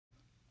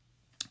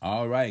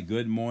All right.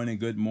 Good morning.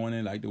 Good morning.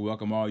 I'd like to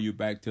welcome all you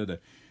back to the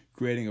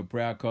Creating a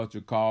Prayer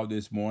Culture call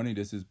this morning.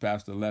 This is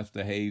Pastor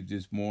Lester Hayes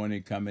this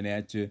morning coming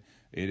at you.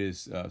 It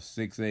is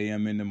 6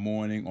 a.m. in the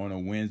morning on a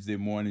Wednesday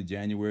morning,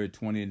 January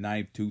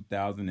 29th,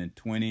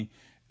 2020.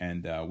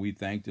 And we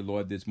thank the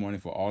Lord this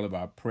morning for all of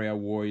our prayer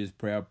warriors,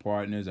 prayer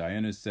partners, our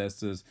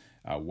intercessors,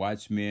 our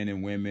watchmen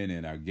and women,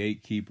 and our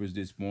gatekeepers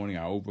this morning,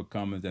 our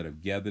overcomers that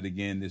have gathered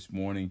again this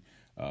morning.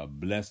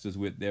 Blessed us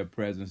with their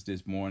presence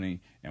this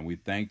morning. And we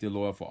thank the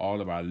Lord for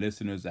all of our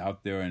listeners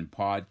out there in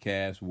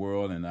podcast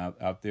world and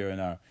out there in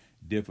our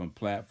different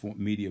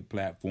media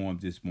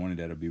platforms this morning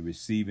that'll be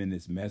receiving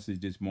this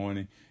message this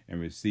morning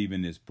and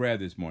receiving this prayer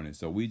this morning.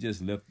 So we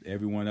just lift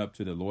everyone up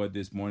to the Lord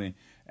this morning.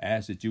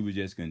 Ask that you would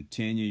just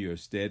continue your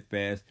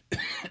steadfast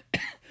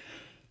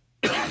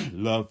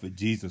love for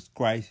Jesus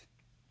Christ.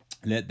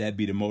 Let that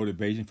be the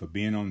motivation for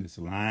being on this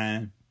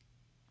line.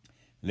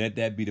 Let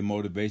that be the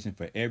motivation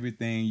for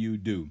everything you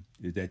do,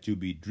 is that you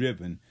be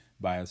driven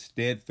by a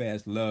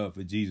steadfast love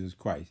for Jesus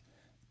Christ.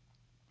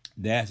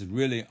 That's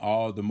really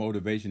all the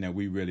motivation that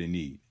we really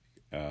need.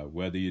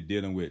 Whether you're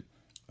dealing with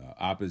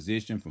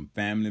opposition from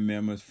family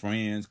members,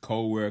 friends,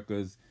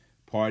 co-workers,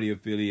 party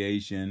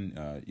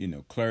affiliation,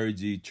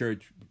 clergy,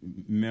 church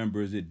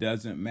members, it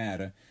doesn't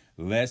matter.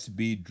 Let's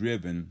be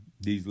driven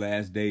these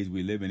last days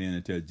we're living in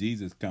until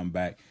Jesus come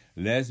back.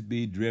 Let's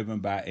be driven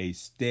by a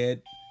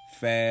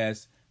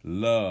steadfast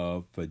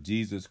love for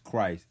Jesus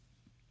Christ,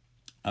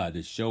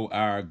 to show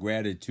our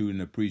gratitude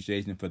and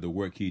appreciation for the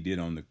work he did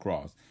on the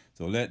cross.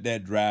 So let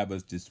that drive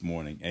us this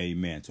morning.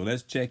 Amen. So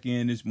let's check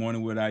in this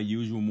morning with our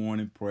usual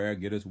morning prayer.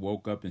 Get us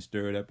woke up and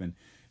stirred up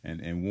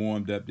and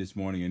warmed up this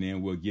morning, and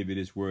then we'll give you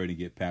this word and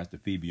get Pastor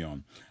Phoebe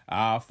on.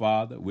 Our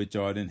Father, which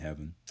art in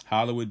heaven,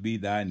 hallowed be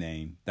thy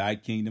name. Thy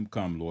kingdom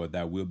come, Lord.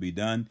 Thy will be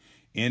done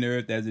in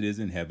earth as it is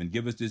in heaven.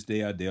 Give us this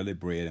day our daily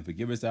bread, and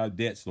forgive us our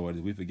debts, Lord,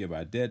 as we forgive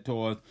our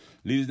debtors.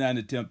 Lead us not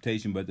into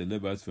temptation, but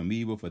deliver us from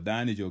evil. For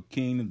thine is your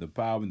kingdom, the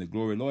power, and the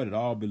glory. Lord, it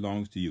all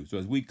belongs to you. So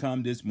as we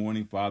come this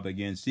morning, Father,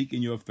 again,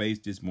 seeking your face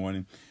this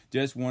morning,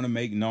 just want to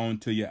make known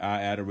to you our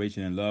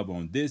adoration and love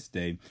on this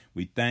day.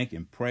 We thank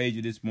and praise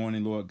you this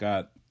morning, Lord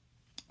God,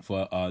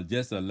 for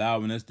just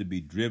allowing us to be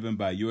driven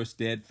by your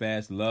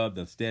steadfast love,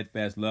 the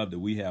steadfast love that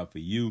we have for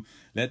you.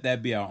 Let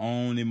that be our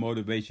only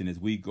motivation as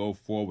we go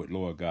forward,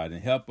 Lord God.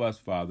 And help us,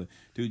 Father,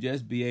 to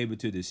just be able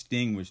to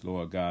distinguish,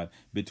 Lord God,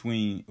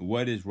 between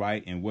what is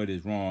right and what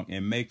is wrong,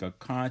 and make a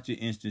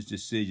conscientious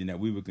decision that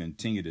we will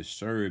continue to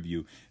serve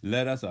you.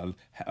 Let us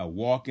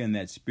walk in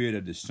that spirit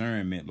of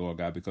discernment, Lord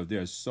God, because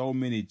there are so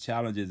many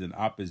challenges and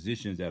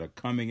oppositions that are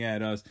coming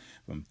at us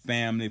from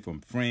family,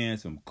 from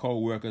friends, from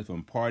co-workers,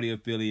 from party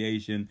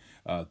affiliation,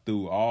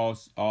 through all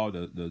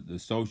the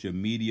social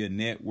media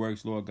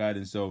networks, Lord God.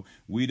 And so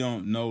we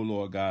don't know,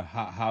 Lord God,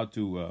 how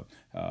to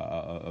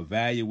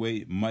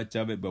evaluate much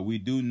of it, but we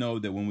do know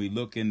that when we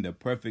look in the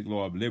perfect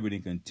law of liberty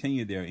and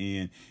continue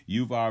therein,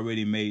 you've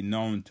already made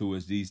known to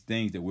us these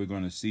things that we're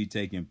going to see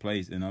taking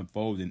place and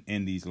unfolding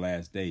in these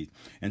last days.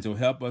 And so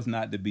help us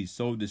not to be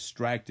so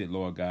distracted,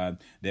 Lord God,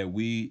 that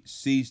we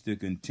cease to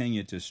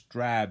continue to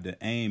strive to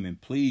aim and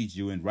please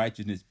you in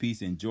righteousness,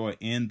 peace, and joy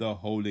in the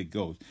Holy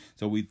Ghost.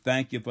 So we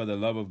thank you for the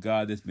love of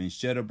God that's been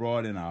shed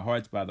abroad in our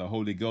hearts by the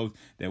Holy Ghost,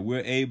 that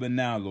we're able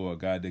now, Lord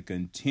God, to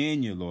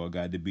continue, Lord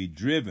God, to be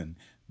driven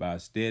by a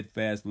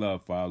steadfast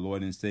love for our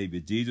Lord and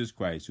Savior, Jesus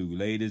Christ, who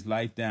laid his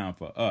life down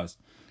for us.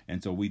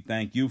 And so we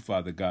thank you,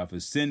 Father God, for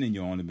sending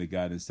your only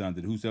begotten Son,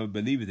 that whosoever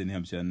believeth in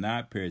him shall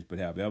not perish, but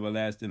have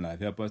everlasting life.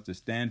 Help us to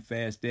stand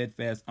fast,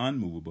 steadfast,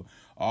 unmovable,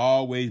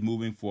 always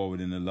moving forward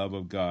in the love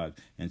of God.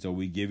 And so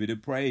we give you the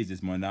praise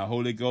this morning. Now,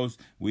 Holy Ghost,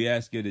 we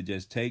ask you to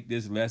just take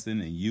this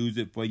lesson and use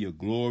it for your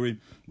glory.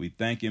 We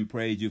thank and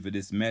praise you for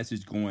this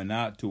message going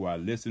out to our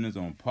listeners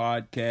on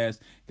podcast.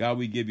 God,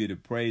 we give you the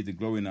praise, the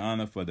glory, and the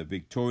honor for the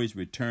victorious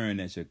return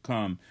that shall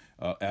come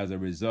as a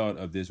result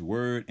of this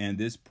word and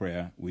this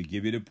prayer. We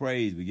give you the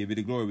praise, we give you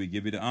the glory, we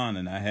give you the honor.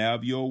 And I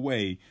have your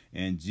way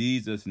in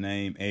Jesus'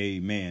 name,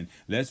 amen.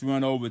 Let's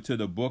run over to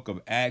the book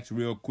of Acts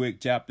real quick,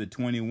 chapter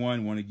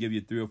 21. Want to give you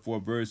 3 or 4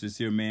 verses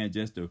here, man,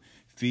 just to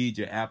feed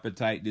your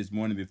appetite this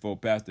morning before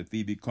Pastor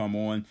Phoebe come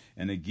on.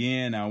 And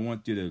again, I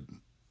want to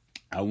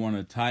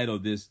title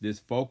this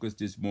focus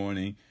this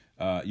morning,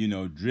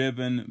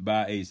 driven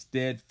by a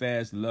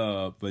steadfast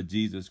love for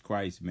Jesus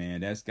Christ, man.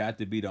 That's got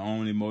to be the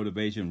only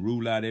motivation.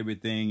 Rule out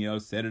everything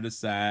else, set it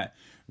aside.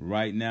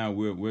 Right now,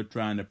 we're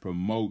trying to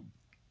promote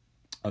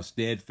a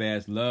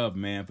steadfast love,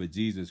 man, for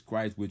Jesus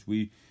Christ, which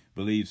we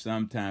believe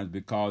sometimes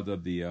because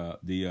of the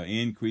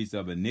increase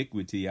of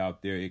iniquity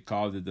out there, it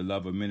causes the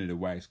love of many to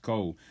wax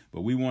cold.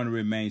 But we want to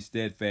remain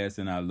steadfast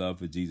in our love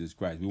for Jesus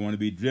Christ. We want to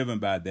be driven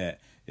by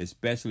that,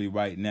 especially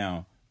right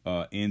now,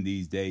 in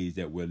these days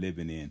that we're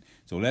living in.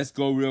 So let's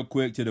go real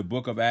quick to the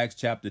book of Acts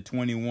chapter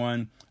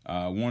 21.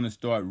 I want to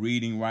start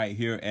reading right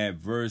here at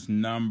verse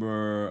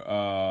number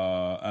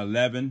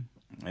 11.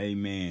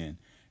 Amen.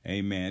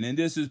 Amen. And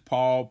this is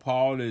Paul.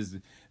 Paul is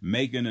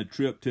making a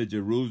trip to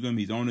Jerusalem.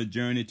 He's on a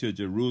journey to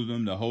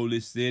Jerusalem, the holy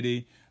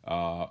city.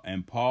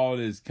 And Paul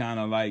is kind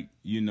of like,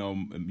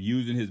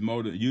 using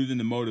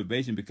the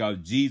motivation because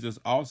Jesus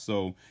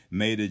also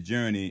made a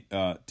journey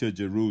to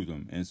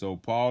Jerusalem. And so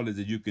Paul is,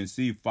 as you can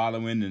see,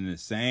 following in the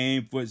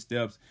same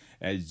footsteps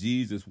as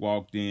Jesus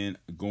walked in,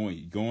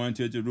 going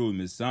to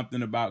Jerusalem. It's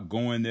something about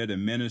going there to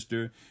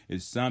minister.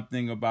 It's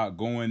something about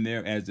going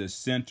there as a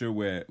center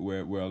where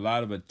a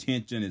lot of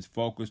attention is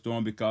focused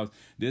on, because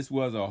this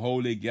was a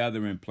holy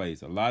gathering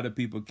place. A lot of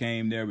people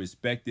came there,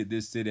 respected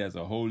this city as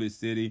a holy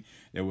city.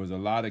 There was a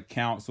lot of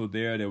council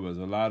there. There was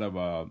a lot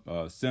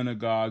of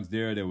synagogues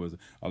there. There was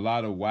a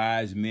lot of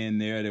wise men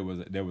there.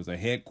 There was a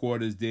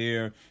headquarters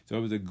there. So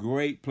it was a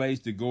great place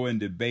to go and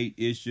debate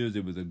issues.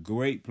 It was a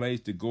great place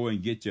to go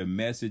and get your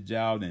message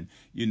out, and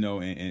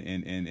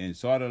and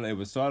sort of, it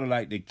was sort of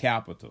like the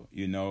capital.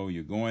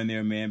 You're going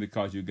there, man,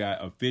 because you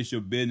got official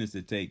business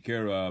to take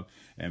care of.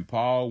 And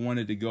Paul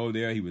wanted to go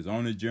there. He was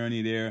on a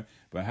journey there.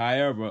 But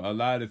however, a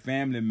lot of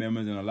family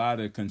members and a lot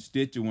of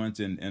constituents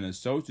and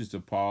associates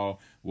of Paul,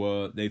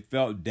 they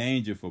felt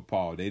danger for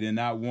Paul. They did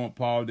not want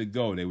Paul to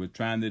go. They were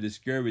trying to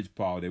discourage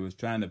Paul. They was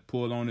trying to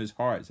pull on his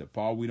heart. Said,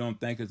 Paul, we don't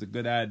think it's a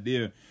good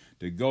idea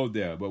to go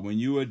there. But when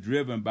you are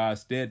driven by a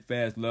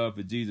steadfast love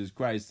for Jesus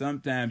Christ,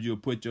 sometimes you'll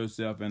put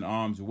yourself in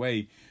harm's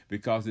way,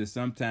 because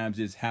sometimes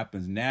it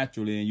happens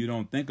naturally and you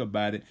don't think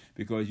about it,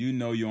 because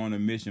you're on a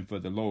mission for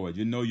the Lord.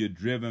 You're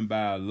driven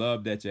by a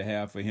love that you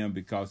have for him,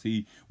 because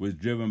he was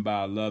driven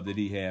by a love that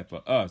he had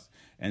for us.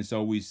 And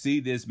so we see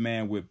this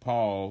man with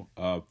Paul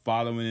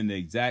following in the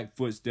exact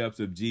footsteps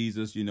of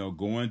Jesus,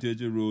 going to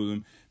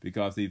Jerusalem,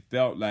 because he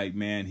felt like,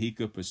 man, he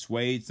could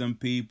persuade some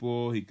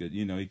people. He could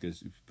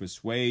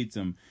persuade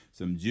some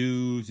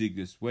Jews. He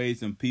could persuade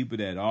some people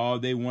that all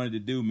they wanted to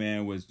do,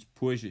 man, was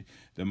push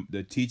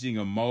the teaching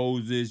of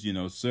Moses,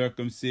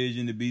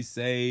 circumcision to be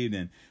saved.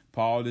 And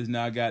Paul has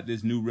now got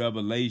this new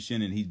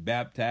revelation, and he's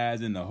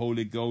baptized in the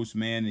Holy Ghost,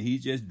 man, and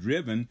he's just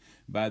driven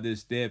by this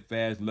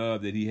steadfast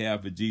love that he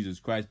had for Jesus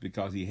Christ,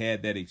 because he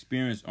had that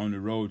experience on the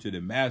road to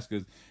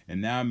Damascus.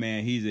 And now,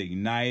 man, he's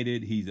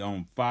ignited, he's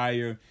on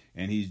fire,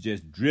 and he's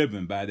just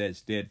driven by that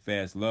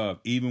steadfast love.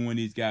 Even when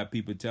he's got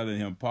people telling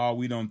him, Paul,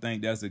 we don't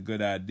think that's a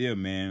good idea,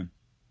 man.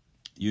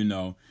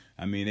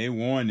 They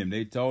warned him,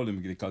 they told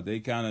him, because they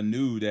kind of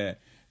knew that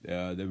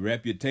the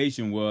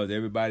reputation was,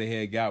 everybody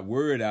had got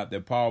word out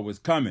that Paul was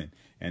coming,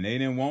 and they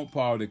didn't want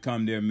Paul to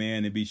come there,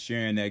 man, and be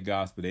sharing that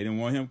gospel. They didn't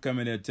want him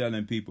coming there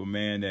telling people,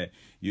 man, that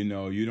you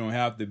don't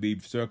have to be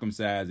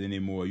circumcised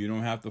anymore. You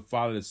don't have to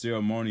follow the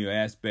ceremonial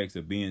aspects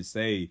of being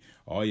saved.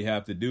 All you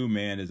have to do,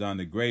 man, is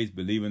under grace,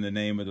 believe in the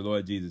name of the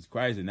Lord Jesus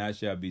Christ, and thou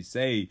shalt be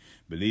saved.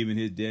 Believe in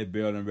his death,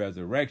 burial, and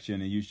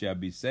resurrection, and you shall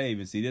be saved.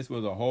 And see, this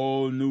was a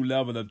whole new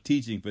level of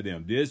teaching for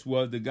them. This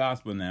was the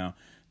gospel now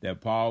that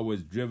Paul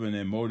was driven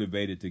and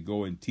motivated to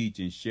go and teach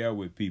and share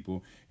with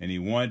people. And he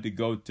wanted to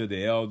go to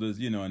the elders,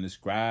 and the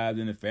scribes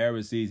and the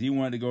Pharisees. He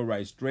wanted to go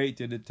right straight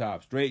to the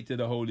top, straight to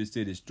the holy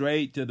city,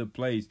 straight to the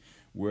place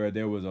where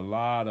there was a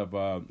lot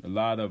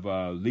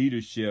of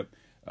leadership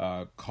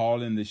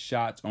calling the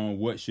shots on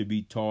what should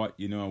be taught,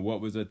 and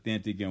what was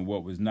authentic and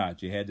what was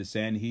not. You had the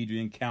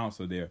Sanhedrin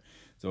Council there.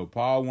 So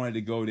Paul wanted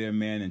to go there,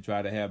 man, and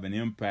try to have an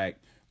impact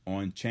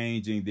on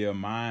changing their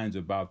minds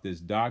about this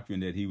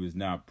doctrine that he was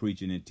now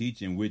preaching and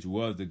teaching, which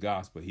was the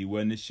gospel. He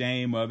wasn't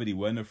ashamed of it. He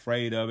wasn't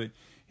afraid of it.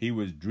 He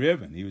was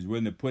driven. He was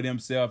willing to put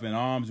himself in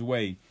harm's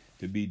way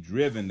to be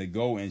driven to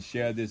go and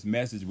share this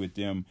message with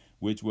them,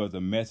 which was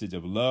a message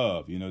of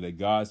love, that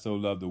God so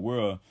loved the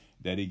world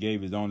that he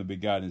gave his only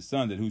begotten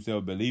Son, that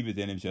whosoever believeth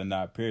in him shall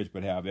not perish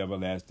but have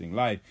everlasting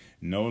life.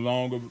 No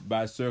longer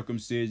by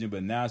circumcision,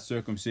 but now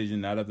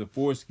circumcision, not of the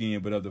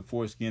foreskin, but of the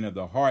foreskin of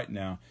the heart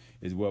now,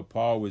 is what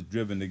Paul was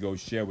driven to go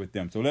share with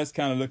them. So let's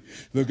kind of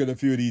look at a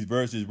few of these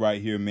verses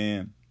right here,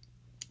 man,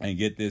 and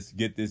get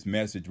this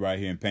message right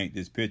here and paint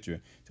this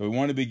picture. So we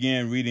want to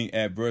begin reading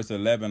at verse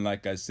 11,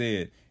 like I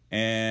said.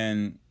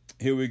 And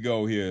here we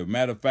go here.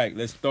 Matter of fact,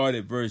 let's start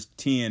at verse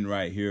 10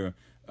 right here.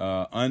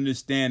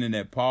 Understanding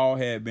that Paul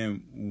had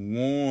been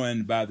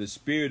warned by the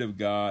Spirit of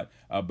God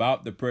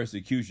about the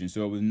persecution.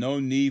 So it was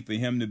no need for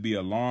him to be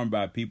alarmed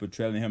by people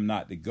telling him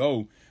not to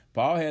go.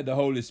 Paul had the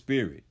Holy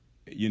Spirit,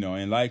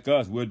 and like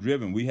us, we're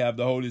driven. We have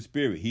the Holy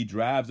Spirit. He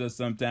drives us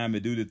sometimes to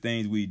do the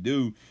things we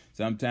do.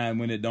 Sometimes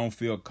when it don't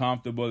feel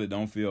comfortable, it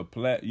don't feel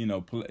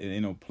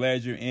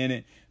pleasure in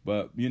it.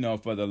 But,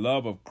 for the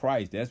love of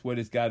Christ, that's what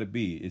it's got to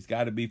be. It's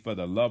got to be for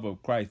the love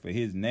of Christ, for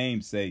his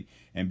name's sake,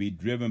 and be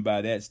driven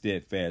by that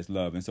steadfast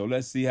love. And so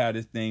let's see how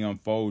this thing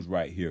unfolds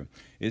right here.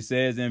 It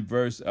says in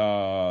verse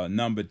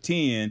number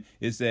 10,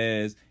 it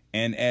says,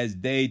 and as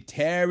they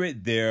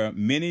tarried there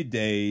many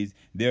days,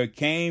 there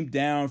came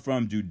down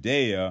from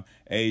Judea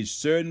a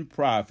certain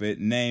prophet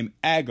named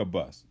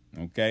Agabus,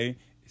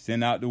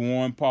 sent out to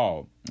warn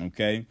Paul,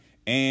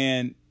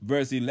 And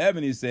verse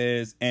 11, he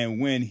says, and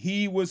when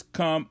he was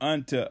come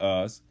unto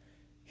us,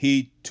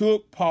 he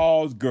took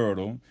Paul's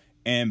girdle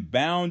and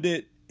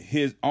bounded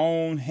his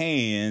own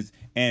hands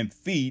and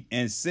feet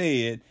and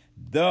said,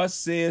 thus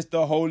says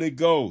the Holy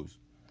Ghost,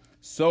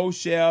 so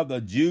shall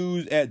the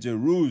Jews at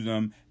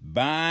Jerusalem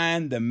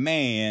bind the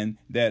man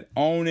that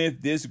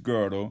owneth this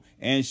girdle,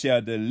 and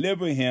shall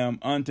deliver him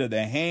unto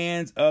the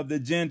hands of the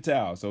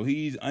Gentiles. So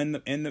he's in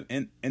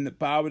the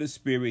power of the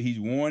Spirit. He's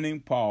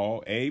warning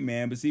Paul,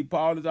 amen. But see,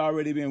 Paul has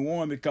already been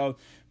warned because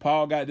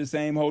Paul got the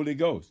same Holy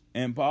Ghost.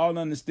 And Paul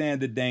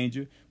understands the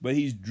danger, but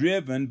he's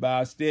driven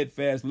by a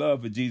steadfast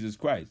love for Jesus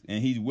Christ.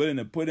 And he's willing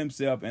to put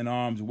himself in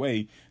harm's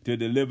way to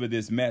deliver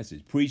this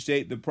message.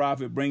 Appreciate the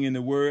prophet bringing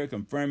the word,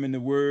 confirming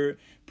the word.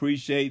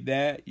 Appreciate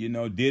that.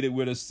 Did it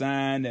with a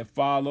sign that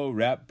followed,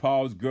 wrapped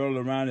Paul's girdle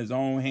around his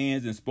own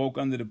hands and spoke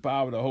under the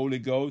power of the Holy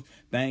Ghost.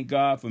 Thank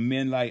God for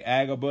men like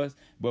Agabus.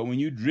 But when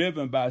you're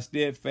driven by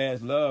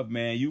steadfast love,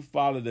 man, you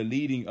follow the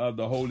leading of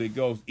the Holy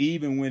Ghost,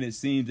 even when it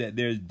seems that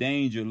there's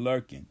danger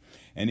lurking.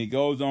 And he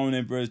goes on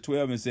in verse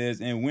 12 and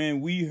says, and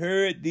when we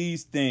heard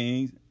these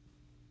things,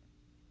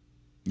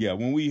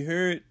 when we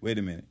heard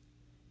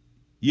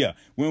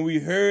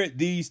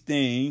these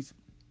things,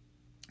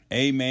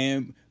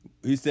 amen,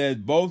 he says,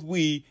 both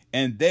we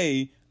and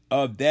they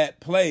of that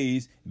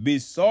place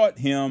besought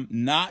him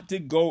not to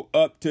go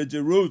up to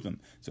Jerusalem.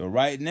 So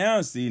right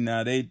now, see,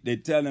 now they're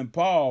telling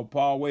Paul,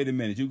 wait a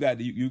minute, you got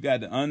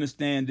to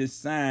understand this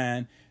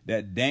sign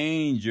that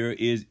danger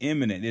is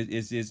imminent.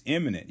 It's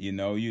imminent.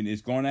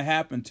 It's going to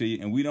happen to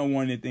you, and we don't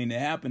want anything to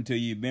happen to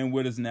you. You've been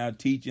with us now,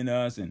 teaching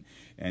us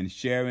and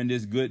sharing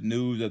this good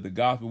news of the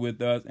gospel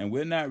with us, and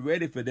we're not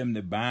ready for them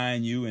to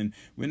bind you, and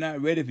we're not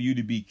ready for you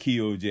to be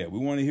killed yet. We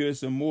want to hear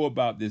some more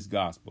about this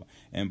gospel.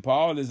 And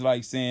Paul is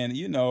like saying,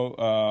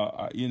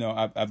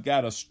 I've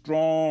got a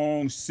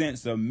strong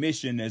sense of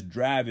mission that's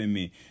driving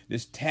me.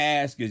 This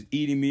task is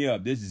eating me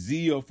up. This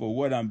zeal for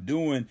what I'm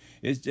doing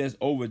is just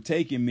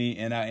overtaking me,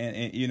 and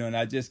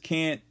I just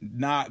can't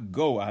not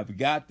go. I've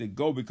got to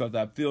go because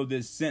I feel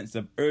this sense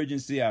of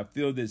urgency. I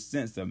feel this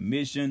sense of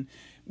mission,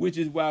 which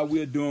is why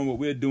we're doing what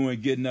we're doing,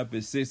 getting up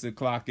at 6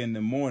 o'clock in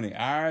the morning.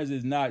 Ours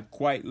is not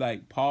quite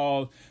like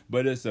Paul's,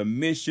 but it's a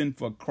mission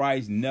for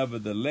Christ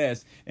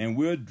nevertheless. And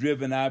we're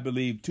driven, I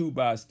believe, too,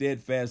 by a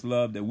steadfast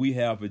love that we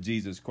have for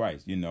Jesus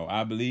Christ.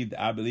 I believe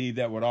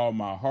that with all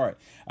my heart.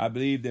 I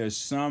believe there's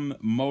some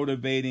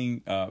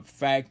motivating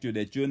factor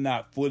that you're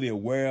not fully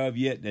aware of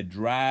yet that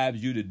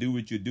drives you to do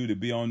what you do, to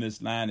be on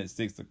this line at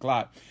 6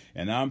 o'clock.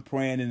 And I'm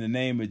praying in the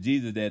name of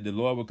Jesus that the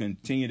Lord will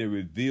continue to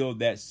reveal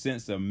that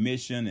sense of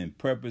mission and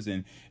purpose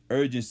and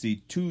urgency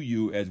to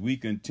you as we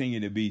continue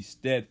to be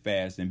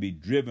steadfast and be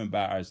driven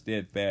by our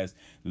steadfast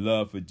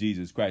love for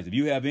Jesus Christ. If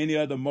you have any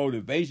other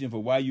motivation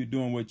for why you're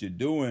doing what you're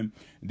doing,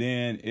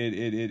 then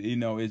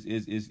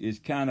it's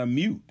kind of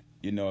mute.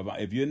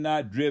 If you're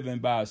not driven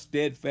by a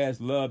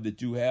steadfast love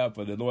that you have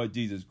for the Lord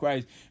Jesus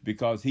Christ,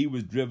 because he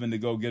was driven to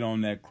go get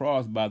on that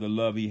cross by the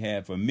love he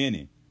had for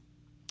many.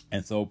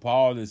 And so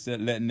Paul is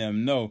letting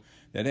them know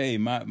that, hey,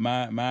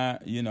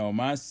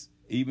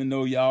 even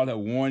though y'all are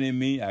warning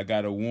me, I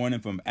got a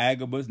warning from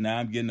Agabus. Now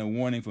I'm getting a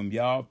warning from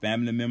y'all,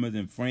 family members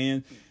and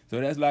friends.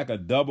 So that's like a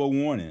double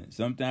warning.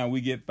 Sometimes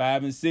we get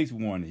 5 and 6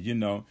 warnings,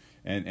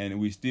 and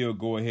we still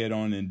go ahead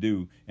on and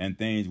do, and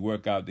things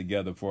work out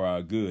together for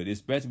our good,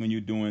 especially when you're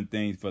doing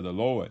things for the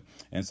Lord.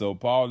 And so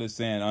Paul is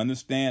saying,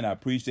 understand, I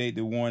appreciate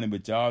the warning,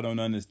 but y'all don't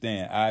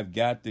understand. I've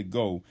got to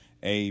go.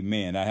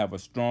 Amen. I have a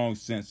strong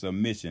sense of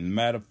mission.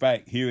 Matter of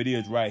fact, here it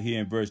is right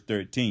here in verse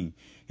 13.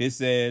 It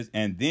says,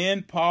 and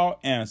then Paul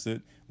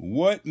answered,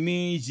 what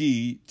means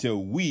ye to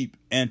weep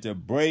and to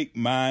break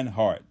mine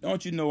heart?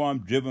 Don't you know I'm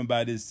driven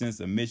by this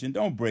sense of mission?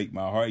 Don't break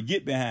my heart.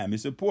 Get behind me.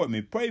 Support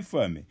me. Pray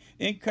for me.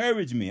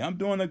 Encourage me. I'm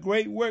doing a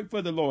great work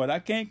for the Lord. I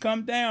can't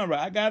come down right.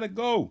 I got to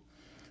go.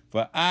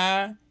 For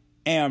I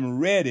am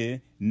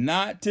ready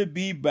not to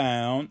be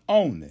bound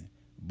only,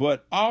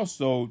 but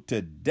also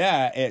to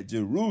die at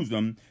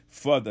Jerusalem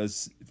for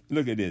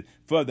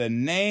the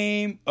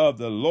name of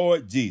the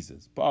Lord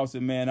Jesus. Paul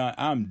said, man,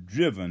 I'm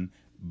driven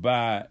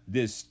by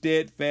this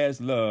steadfast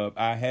love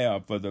I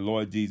have for the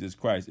Lord Jesus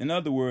Christ. In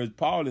other words,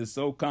 Paul is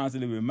so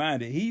constantly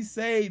reminded, he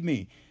saved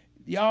me.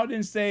 Y'all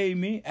didn't save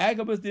me.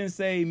 Agabus didn't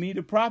save me.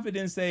 The prophet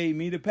didn't save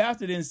me. The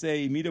pastor didn't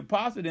save me. The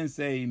apostle didn't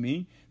save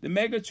me. The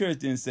mega church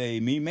didn't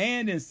save me.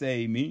 Man didn't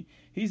save me.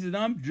 He says,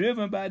 I'm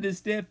driven by this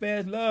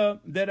steadfast love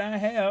that I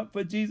have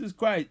for Jesus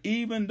Christ,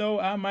 even though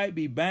I might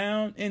be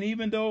bound and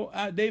even though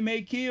they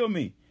may kill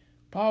me.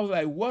 Paul's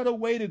like, what a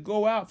way to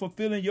go out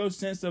fulfilling your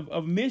sense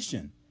of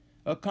mission,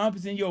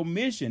 accomplishing your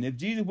mission. If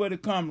Jesus were to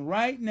come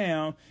right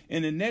now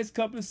in the next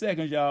couple of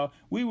seconds, y'all,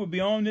 we would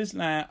be on this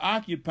line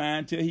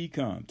occupying till he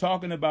comes,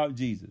 talking about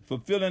Jesus,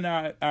 fulfilling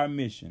our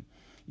mission.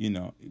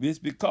 It's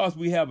because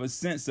we have a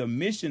sense of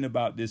mission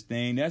about this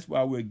thing. That's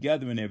why we're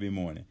gathering every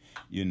morning.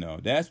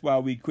 That's why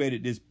we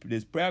created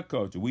this prayer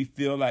culture. We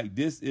feel like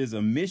this is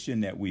a mission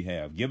that we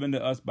have given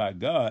to us by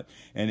God,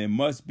 and it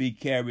must be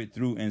carried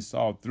through and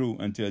saw through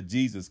until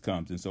Jesus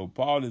comes. And so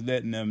Paul is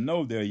letting them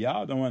know there,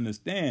 y'all don't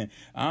understand.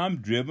 I'm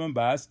driven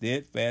by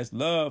steadfast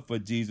love for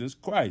Jesus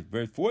Christ.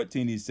 Verse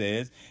 14, he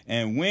says,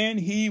 and when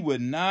he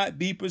would not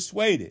be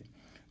persuaded,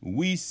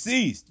 we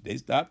ceased. They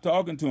stopped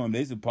talking to him.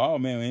 They said, Paul,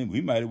 man,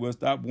 we might as well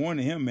stop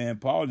warning him, man.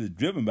 Paul is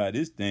driven by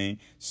this thing,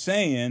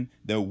 saying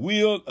the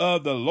will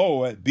of the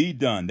Lord be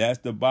done. That's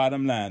the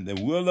bottom line. The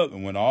will of,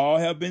 when all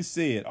have been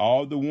said,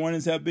 all the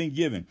warnings have been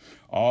given,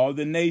 all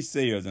the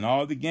naysayers and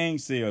all the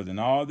gainsayers and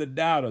all the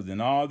doubters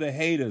and all the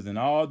haters and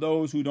all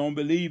those who don't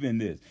believe in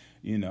this,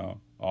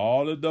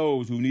 all of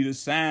those who need a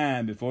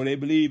sign before they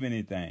believe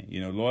anything.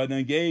 Lord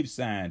done gave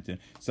signs.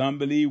 Some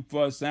believe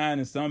for a sign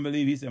and some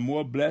believe, he said,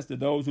 more blessed are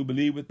those who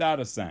believe without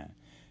a sign.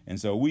 And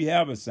so we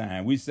have a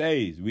sign. We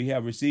saved. We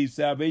have received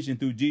salvation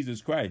through Jesus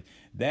Christ.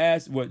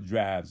 That's what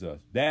drives us.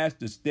 That's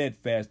the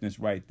steadfastness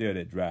right there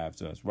that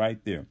drives us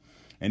right there.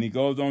 And he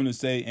goes on to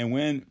say, and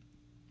when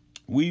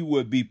we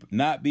would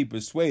not be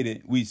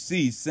persuaded, we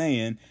cease,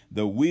 saying,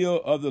 the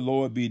will of the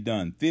Lord be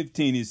done.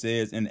 15, he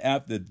says, and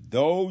after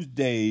those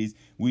days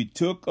we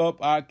took up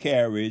our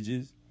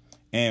carriages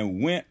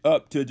and went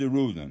up to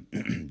Jerusalem.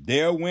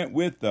 There went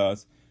with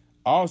us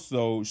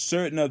also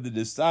certain of the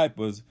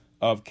disciples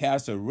of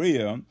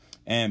Caesarea,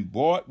 and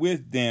brought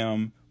with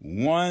them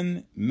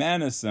one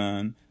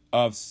Manason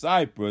of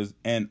Cyprus,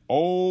 an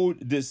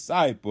old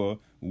disciple,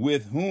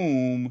 with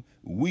whom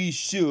we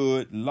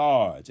should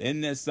lodge.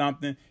 Isn't that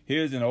something?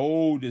 Here's an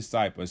old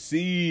disciple,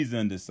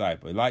 seasoned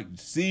disciple, like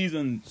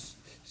seasoned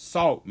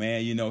salt,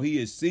 man. He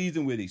is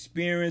seasoned with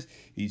experience.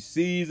 He's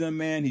seasoned,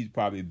 man. He's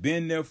probably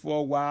been there for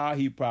a while.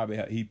 He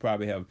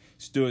probably have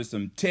stood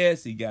some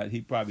tests.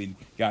 He probably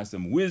got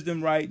some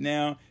wisdom right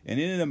now. And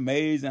isn't it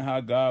amazing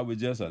how God would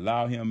just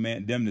allow him,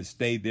 man, them to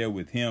stay there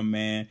with him,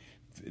 man?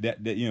 That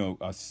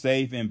a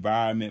safe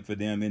environment for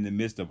them in the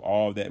midst of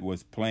all that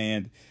was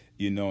planned,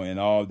 and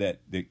all that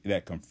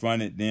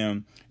confronted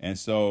them. And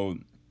so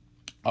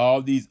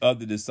all these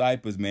other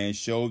disciples, man,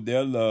 showed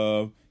their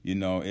love,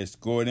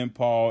 escorting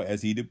Paul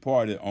as he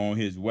departed on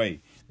his way.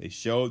 They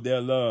showed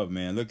their love,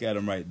 man. Look at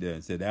them right there.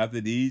 It said,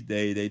 after these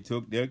days, they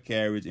took their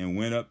carriage and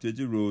went up to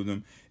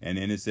Jerusalem. And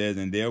then it says,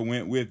 and there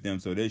went with them.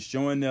 So they're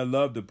showing their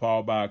love to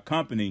Paul by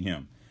accompanying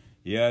him.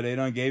 Yeah, they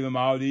done gave him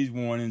all these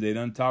warnings. They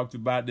done talked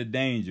about the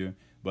danger.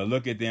 But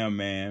look at them,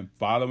 man,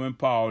 following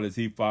Paul as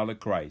he followed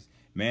Christ.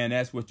 Man,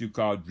 that's what you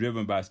call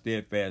driven by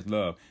steadfast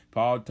love.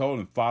 Paul told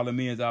him, follow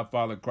me as I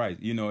follow Christ.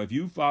 If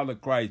you follow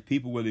Christ,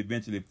 people will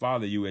eventually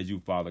follow you as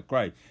you follow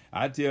Christ.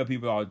 I tell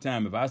people all the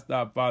time, if I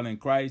stop following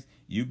Christ,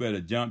 you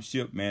better jump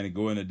ship, man, and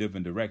go in a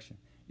different direction.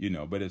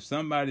 But if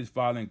somebody's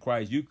following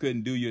Christ, you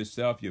couldn't do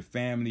yourself, your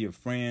family, your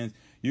friends,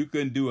 you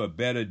couldn't do a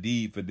better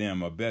deed for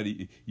them,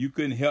 you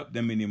couldn't help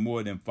them any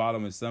more than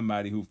following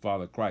somebody who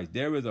followed Christ.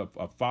 There is a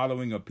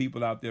following of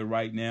people out there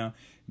right now.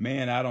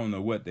 Man, I don't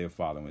know what they're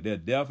following. They're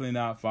definitely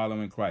not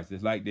following Christ.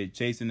 It's like they're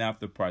chasing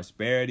after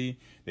prosperity.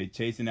 They're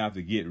chasing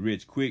after get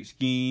rich quick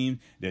schemes.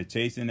 They're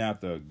chasing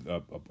after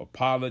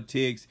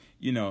politics.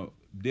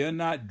 They're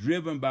not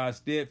driven by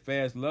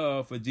steadfast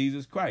love for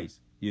Jesus Christ.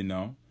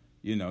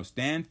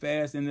 Stand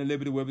fast in the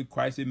liberty wherewith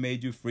Christ has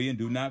made you free, and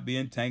do not be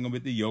entangled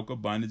with the yoke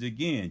of bondage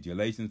again.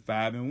 Galatians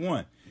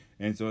 5:1.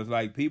 And so it's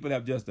like people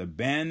have just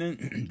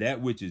abandoned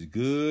that which is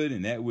good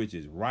and that which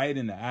is right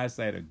in the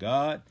eyesight of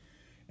God.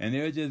 And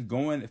they're just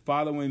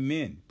following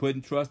men,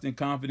 putting trust and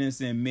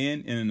confidence in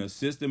men and in a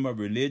system of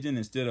religion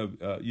instead of,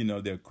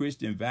 their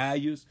Christian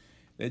values.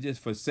 They're just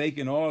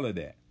forsaking all of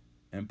that.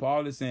 And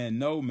Paul is saying,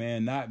 no,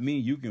 man, not me.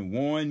 You can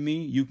warn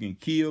me. You can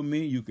kill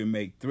me. You can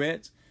make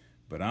threats.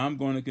 But I'm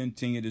going to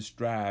continue to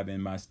strive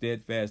in my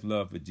steadfast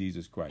love for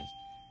Jesus Christ.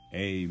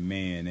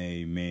 Amen.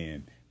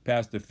 Amen.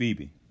 Pastor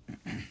Phoebe.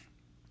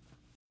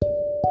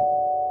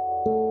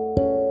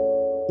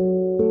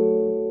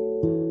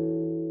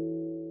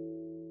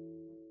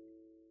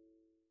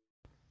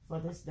 For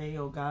this day,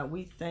 oh God,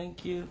 we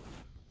thank you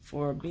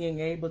for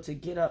being able to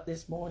get up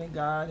this morning,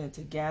 God, and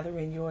to gather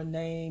in your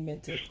name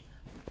and to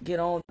get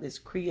on this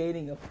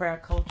creating a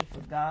prayer culture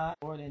for God,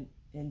 Lord,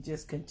 and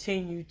just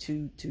continue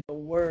to the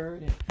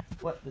word and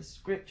what the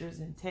scriptures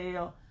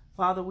entail.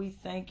 Father, we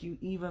thank you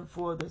even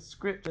for the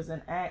scriptures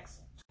in Acts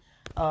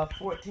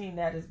 14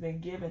 that has been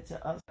given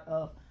to us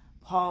of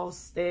Paul's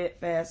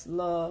steadfast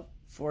love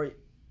for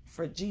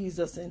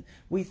Jesus. And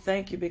we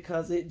thank you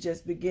because it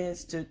just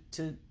begins to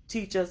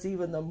teach us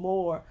even the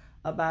more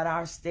about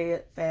our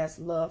steadfast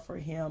love for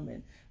him.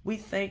 And we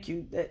thank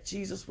you that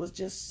Jesus was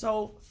just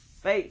so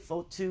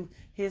faithful to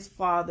his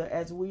Father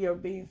as we are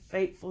being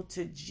faithful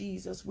to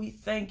Jesus. We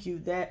thank you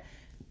that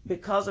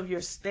because of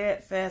your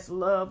steadfast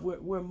love,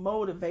 we're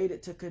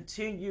motivated to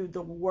continue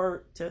the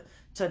work,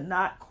 to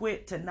not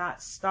quit, to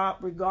not stop,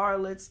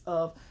 regardless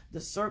of the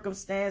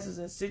circumstances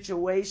and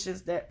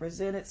situations that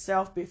present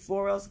itself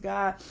before us,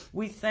 God.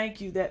 We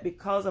thank you that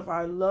because of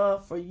our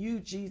love for you,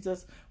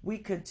 Jesus, we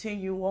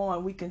continue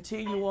on. We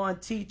continue on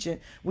teaching.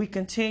 We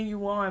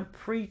continue on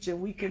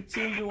preaching. We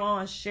continue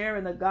on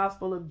sharing the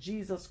gospel of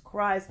Jesus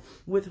Christ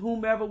with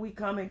whomever we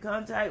come in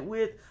contact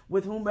with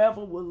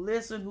whomever will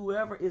listen,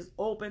 whoever is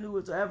open,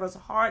 whoever's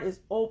heart is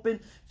open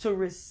to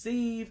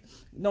receive.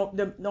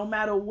 No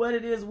matter what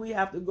it is we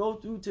have to go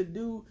through to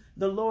do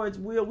the Lord's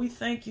will. We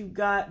thank you,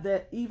 God,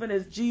 that even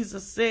as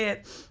Jesus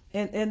said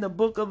In the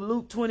book of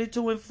Luke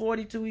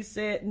 22:42, he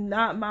said,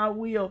 not my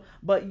will,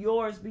 but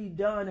yours be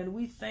done. And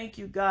we thank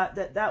you, God,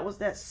 that was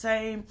that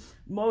same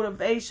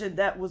motivation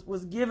that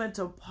was given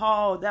to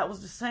Paul. That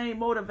was the same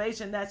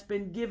motivation that's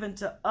been given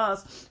to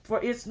us.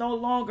 For it's no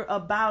longer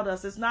about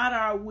us. It's not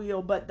our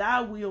will, but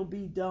thy will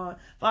be done.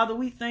 Father,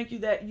 we thank you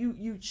that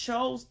you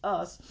chose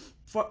us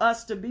for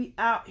us to be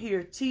out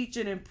here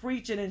teaching and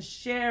preaching and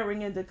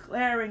sharing and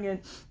declaring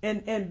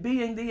and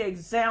being the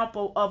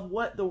example of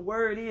what the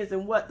word is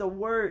and what the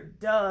word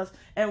does.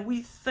 And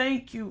we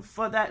thank you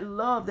for that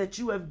love that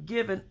you have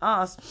given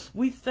us.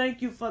 We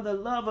thank you for the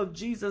love of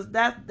Jesus.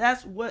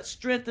 That's what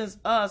strengthens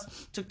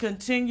us to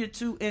continue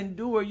to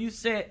endure. You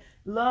said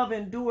love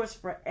endures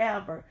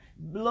forever.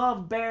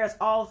 Love bears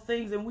all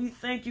things. And we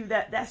thank you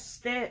that's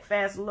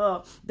steadfast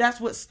love. That's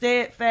what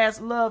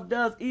steadfast love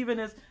does. Even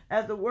as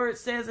the word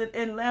says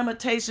in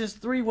Lamentations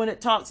 3, when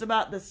it talks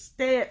about the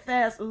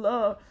steadfast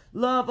love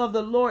of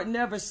the Lord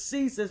never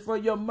ceases. For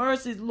your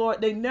mercies,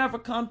 Lord, they never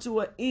come to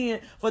an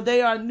end, for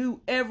they are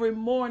new every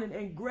morning.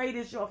 And great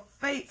is your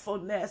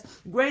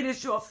faithfulness. Great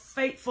is your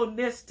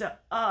faithfulness to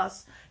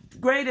us.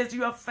 Great is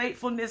your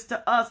faithfulness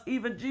to us.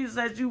 Even Jesus,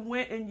 as you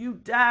went and you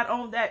died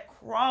on that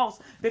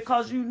cross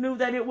because you knew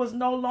that it was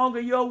no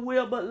longer your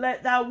will, but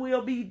let thy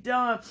will be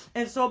done.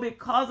 And so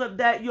because of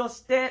that, your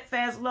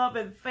steadfast love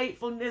and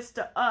faithfulness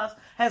to us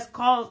has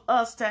caused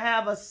us to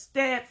have a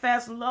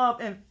steadfast love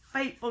and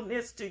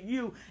faithfulness to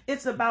you.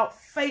 It's about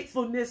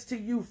faithfulness to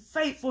you,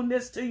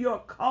 faithfulness to your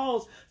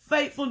cause,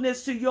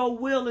 faithfulness to your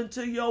will and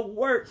to your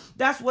work.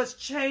 That's what's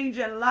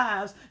changing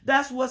lives.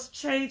 That's what's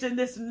changing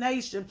this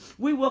nation.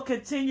 We will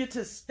continue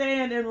to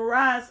stand and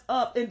rise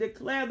up and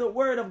declare the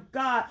word of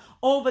God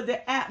over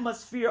the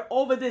atmosphere,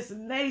 over this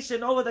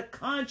nation, over the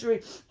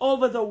country,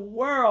 over the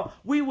world.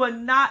 We will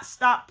not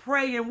stop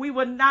praying. We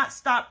will not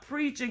stop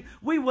preaching.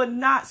 We will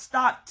not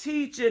stop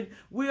teaching.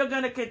 We are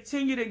going to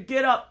continue to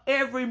get up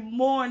every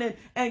morning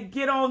and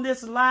get on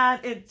this line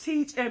and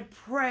teach and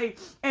pray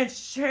and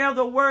share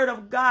the word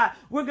of God.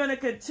 We're going to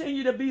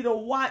continue to be the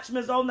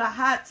watchmen on the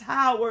high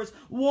towers,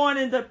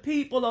 warning the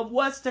people of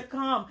what's to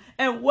come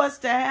and what's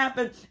to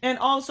happen, and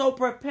also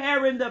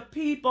preparing the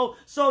people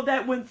so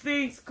that when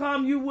things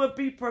come, you will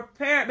be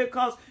prepared,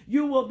 because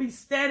you will be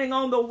standing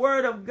on the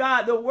word of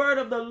God, the word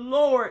of the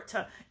Lord.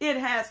 It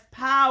has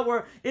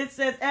power. It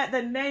says at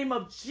the name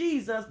of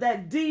Jesus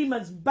that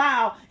demons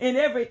bow and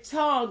every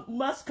tongue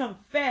must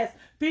confess.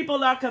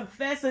 People are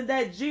confessing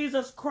that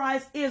Jesus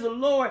Christ is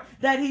Lord,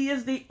 that he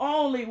is the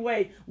only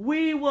way.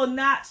 We will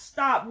not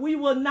stop. We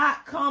will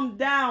not come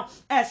down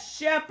as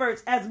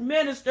shepherds, as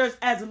ministers,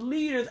 as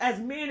leaders, as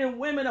men and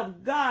women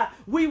of God.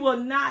 We will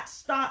not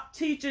stop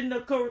teaching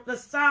the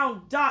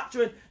sound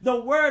doctrine,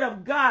 the word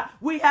of God.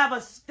 We have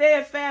a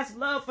steadfast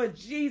love for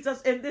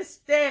Jesus, and this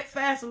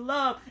steadfast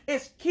love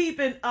is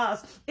keeping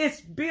us.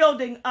 It's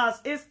building us.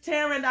 It's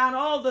tearing down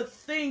all the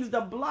things,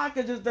 the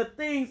blockages, the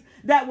things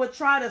that would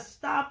try to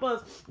stop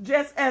us.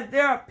 Just as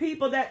there are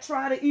people that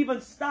try to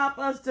even stop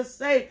us to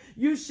say,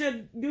 you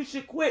should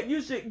quit,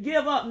 you should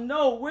give up.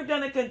 No, we're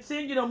going to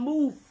continue to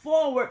move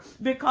forward,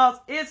 because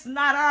it's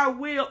not our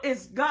will,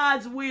 it's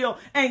God's will,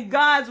 and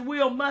God's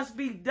will must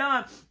be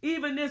done.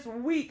 Even this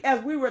week,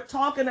 as we were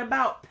talking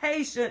about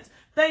patience,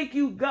 thank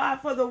you, God,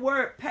 for the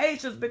word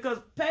patience, because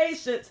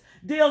patience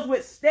deals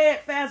with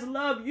steadfast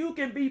love. You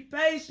can be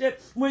patient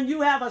when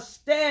you have a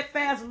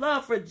steadfast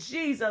love for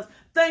Jesus.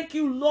 Thank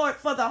you, Lord,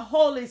 for the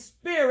Holy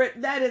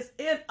Spirit that is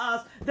in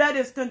us, that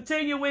is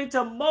continuing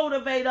to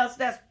motivate us,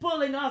 that's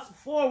pulling us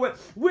forward.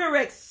 We're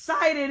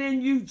excited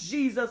in you,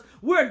 Jesus.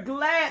 We're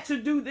glad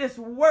to do this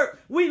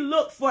work. We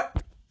look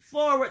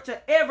forward to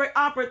every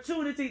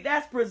opportunity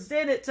that's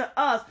presented to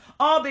us,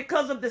 all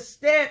because of the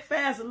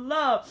steadfast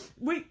love.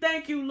 We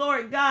thank you,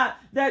 Lord God,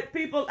 that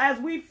people, as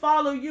we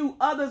follow you,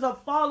 others are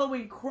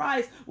following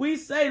Christ. We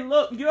say,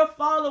 look, you're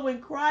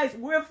following Christ,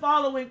 we're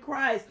following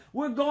Christ.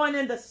 We're going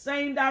in the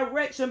same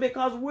direction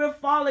because we're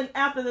following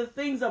after the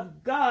things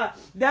of God.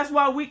 That's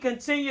why we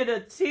continue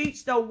to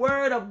teach the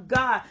word of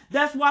God.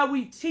 That's why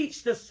we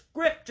teach the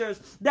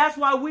scriptures. That's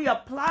why we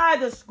apply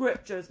the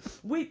scriptures.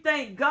 We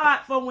thank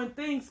God for when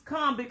things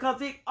come,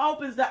 because it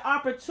opens the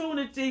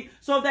opportunity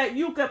so that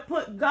you can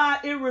put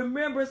God in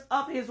remembrance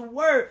of his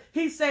word.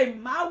 He said,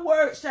 my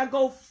word shall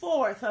go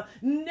forth,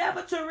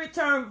 never to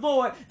return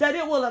void, that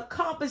it will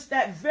accomplish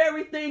that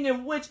very thing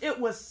in which it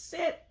was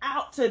set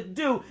out to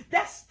do.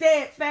 That's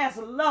steadfast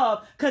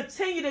love.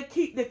 Continue to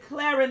keep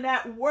declaring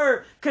that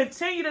word.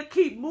 Continue to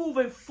keep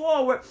moving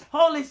forward.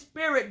 Holy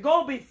Spirit,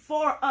 go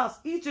before us,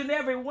 each and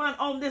every one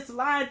on this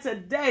line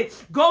today.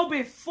 Go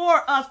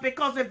before us,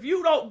 because if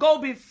you don't go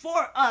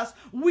before us,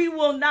 we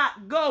will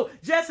not go.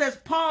 Just as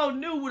Paul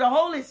knew the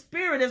Holy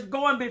Spirit is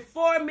going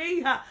before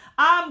me,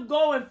 I'm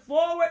going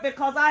forward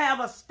because I have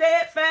a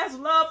steadfast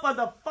love for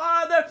the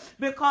Father.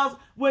 Because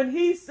when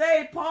he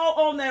saved Paul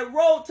on that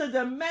road to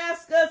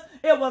Damascus,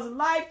 it was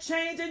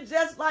life-changing,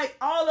 just like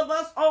all of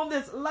us on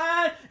this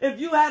line. If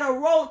you had a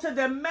road to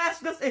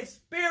Damascus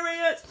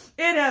experience,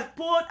 it has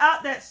pulled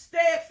out that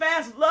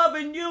steadfast love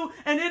in you,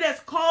 and it has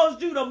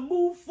caused you to to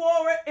move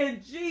forward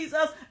in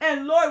Jesus.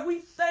 And Lord, we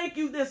thank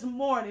you this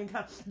morning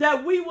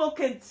that we will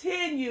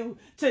continue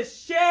to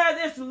share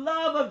this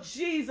love of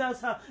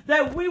Jesus,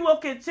 that we will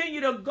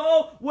continue to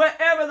go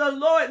wherever the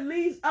Lord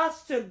leads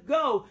us to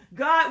go.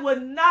 God will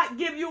not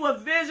give you a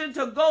vision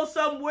to go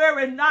somewhere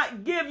and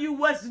not give you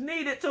what's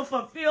needed to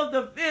fulfill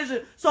the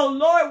vision. So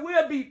Lord,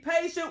 we'll be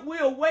patient.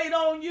 We'll wait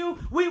on you.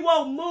 We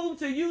won't move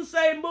till you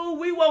say move.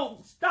 We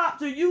won't stop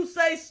till you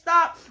say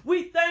stop.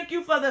 We thank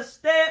you for the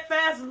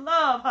steadfast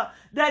love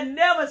that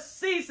never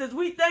ceases.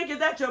 We thank you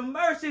that your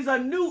mercies are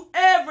new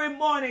every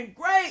morning.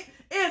 Great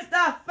is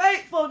thy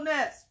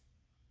faithfulness.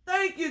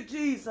 Thank you,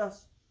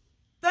 Jesus.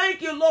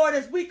 Thank you, Lord,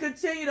 as we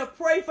continue to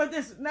pray for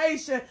this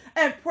nation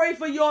and pray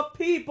for your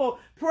people.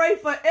 Pray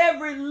for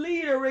every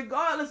leader,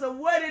 regardless of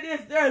what it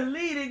is they're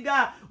leading,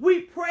 God.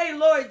 We pray,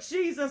 Lord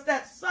Jesus,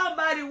 that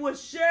somebody will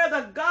share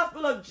the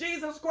gospel of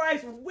Jesus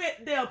Christ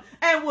with them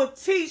and will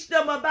teach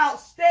them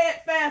about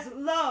steadfast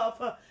love,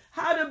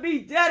 how to be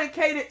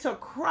dedicated to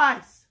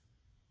Christ.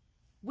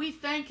 We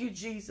thank you,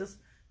 Jesus.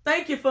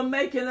 Thank you for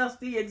making us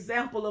the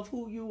example of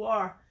who you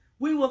are.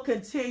 We will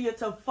continue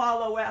to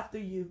follow after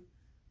you.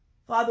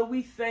 Father,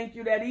 we thank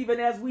you that even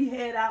as we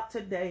head out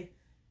today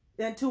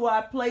into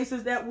our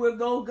places that we'll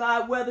go,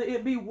 God, whether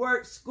it be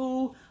work,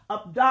 school,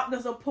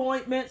 doctor's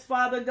appointments,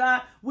 Father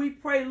God, we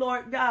pray,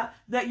 Lord God,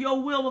 that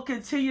your will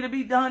continue to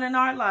be done in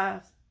our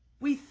lives.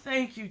 We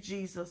thank you,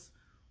 Jesus.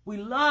 We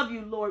love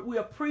you, Lord. We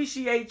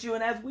appreciate you.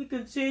 And as we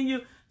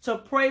continue to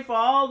pray for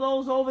all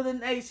those over the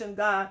nation,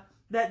 God,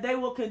 that they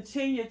will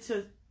continue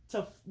to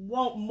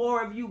want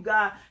more of you,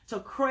 God,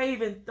 to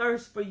crave and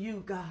thirst for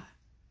you, God.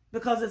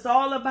 Because it's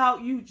all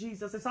about you,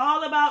 Jesus. It's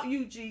all about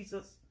you,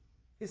 Jesus.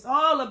 It's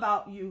all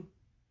about you.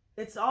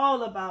 It's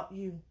all about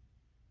you.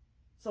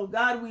 So,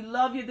 God, we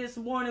love you this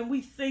morning.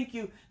 We thank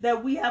you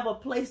that we have a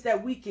place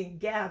that we can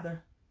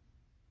gather.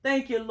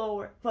 Thank you,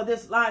 Lord, for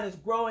this line is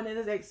growing and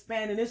it's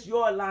expanding. It's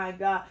your line,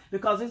 God,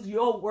 because it's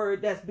your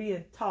word that's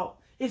being taught.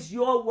 It's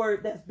your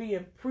word that's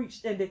being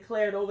preached and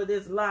declared over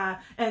this line.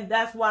 And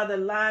that's why the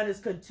line is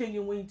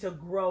continuing to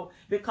grow,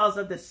 because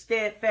of the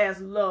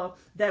steadfast love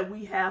that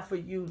we have for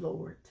you,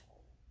 Lord.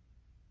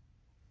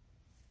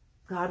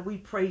 God, we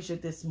praise you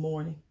this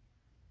morning.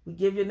 We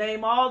give your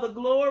name all the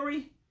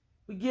glory.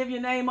 We give your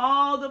name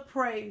all the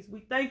praise. We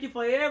thank you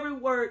for every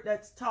word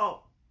that's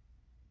taught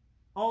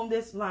on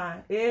this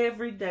line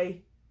every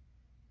day,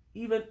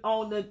 even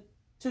on the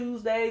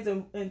Tuesdays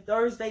and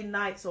Thursday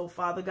nights, oh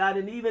Father God,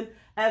 and even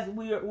as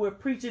we're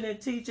preaching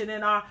and teaching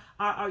in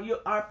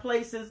our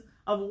places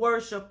of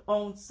worship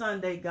on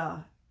Sunday,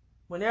 God.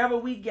 Whenever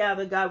we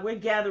gather, God, we're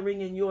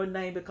gathering in your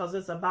name because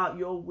it's about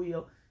your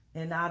will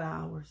and not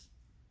ours.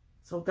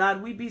 So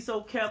God, we be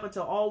so careful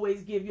to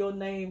always give your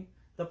name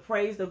the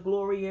praise, the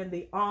glory, and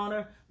the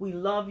honor. We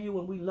love you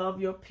and we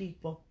love your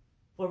people.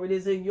 For it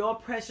is in your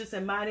precious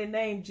and mighty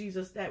name,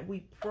 Jesus, that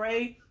we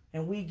pray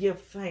and we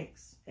give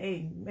thanks.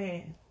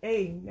 Amen.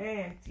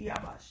 Amen.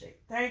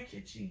 Thank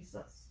you,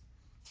 Jesus.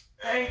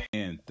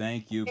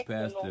 Thank you,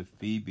 Pastor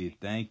Phoebe.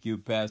 Thank you,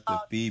 Pastor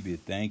Phoebe.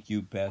 Thank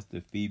you,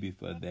 Pastor Phoebe,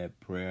 for that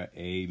prayer.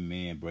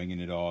 Amen. Bringing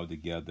it all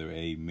together.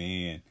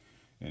 Amen.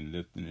 And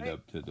lifting it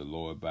up to the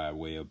Lord by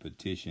way of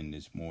petition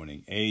this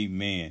morning.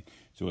 Amen.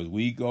 So as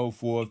we go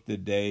forth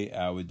today,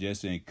 I would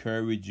just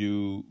encourage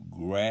you,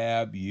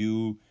 grab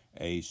you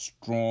a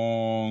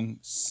strong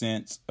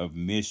sense of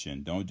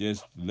mission. Don't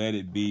just let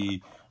it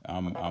be,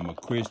 I'm a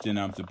Christian,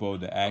 I'm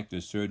supposed to act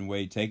a certain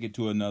way. Take it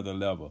to another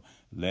level.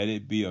 Let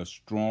it be a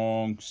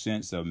strong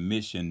sense of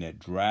mission that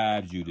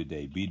drives you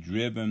today. Be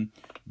driven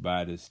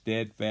by the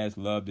steadfast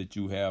love that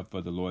you have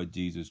for the Lord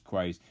Jesus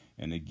Christ.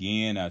 And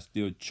again, I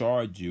still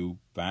charge you,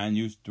 find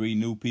you 3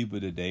 new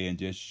people today and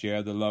just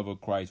share the love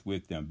of Christ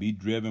with them. Be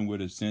driven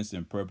with a sense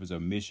and purpose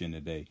of mission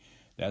today.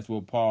 That's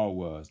what Paul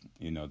was.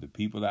 You know, the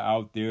people are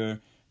out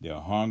there. They're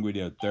hungry,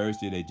 they're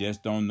thirsty, they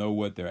just don't know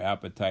what their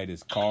appetite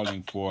is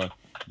calling for.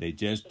 They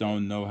just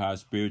don't know how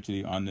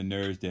spiritually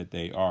undernourished that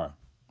they are,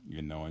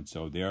 you know, and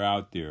so they're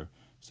out there.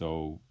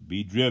 So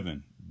be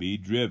driven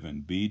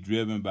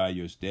by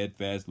your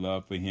steadfast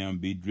love for him.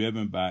 Be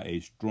driven by a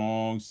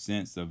strong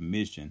sense of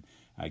mission.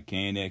 I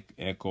can't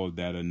echo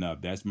that enough.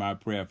 That's my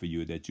prayer for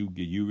you, that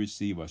you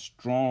receive a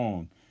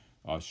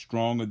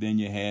stronger than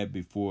you had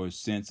before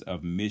sense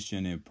of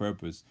mission and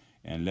purpose.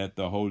 And let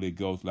the Holy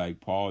Ghost,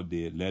 like Paul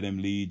did, let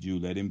him lead you,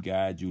 let him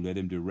guide you, let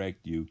him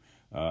direct you.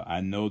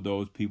 I know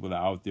those people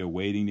are out there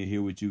waiting to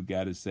hear what you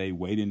got to say,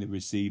 waiting to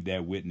receive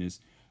that witness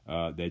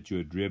that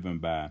you're driven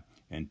by.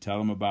 And tell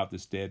them about the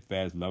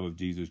steadfast love of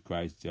Jesus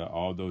Christ.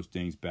 All those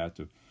things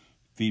Pastor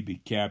Phoebe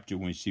captured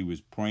when she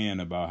was praying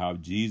about how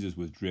Jesus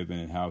was driven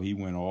and how he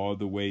went all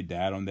the way,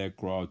 died on that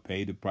cross,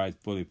 paid the price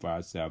fully for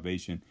our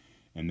salvation.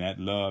 And that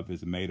love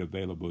is made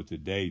available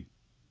today.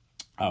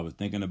 I was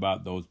thinking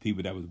about those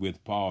people that was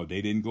with Paul.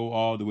 They didn't go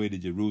all the way to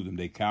Jerusalem.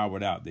 They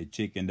cowered out. They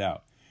chickened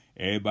out.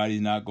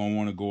 Everybody's not going to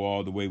want to go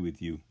all the way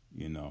with you,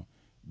 you know.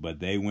 But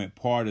they went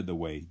part of the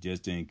way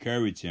just to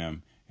encourage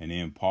him. And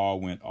then Paul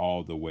went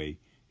all the way.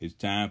 It's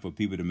time for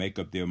people to make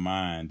up their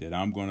mind that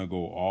I'm going to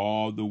go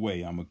all the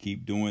way. I'm going to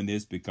keep doing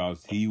this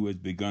because he who has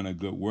begun a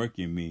good work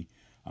in me,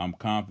 I'm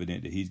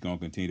confident that he's going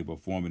to continue to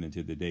perform it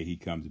until the day he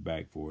comes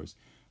back for us.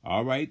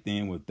 All right,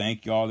 then. Well,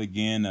 thank you all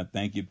again.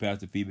 Thank you,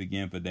 Pastor Phoebe,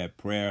 again for that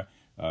prayer.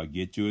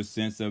 Get you a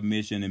sense of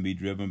mission and be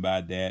driven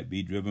by that.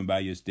 Be driven by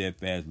your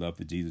steadfast love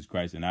for Jesus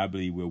Christ. And I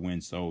believe we'll win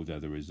souls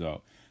as a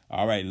result.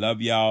 All right. Love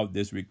y'all.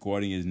 This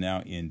recording is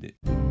now ended.